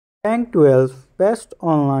Rank 12 Best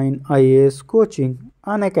Online IAS Coaching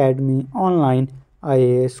Unacademy Online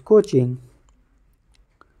IAS Coaching.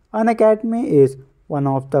 Unacademy is one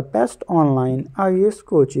of the best online IAS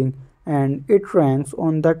coaching and it ranks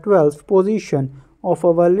on the 12th position of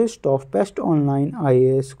our list of best online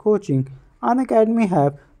IAS coaching. Unacademy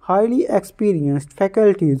have highly experienced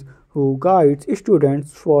faculties who guides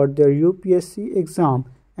students for their UPSC exam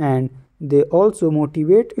and they also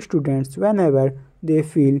motivate students whenever they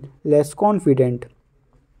feel less confident.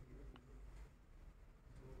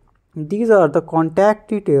 These are the contact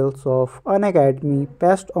details of Unacademy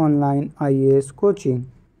Best Online IAS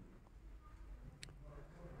Coaching.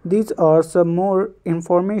 These are some more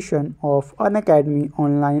information of Unacademy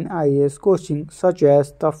Online IAS Coaching such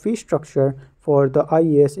as the fee structure for the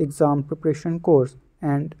IAS exam preparation course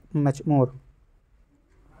and much more.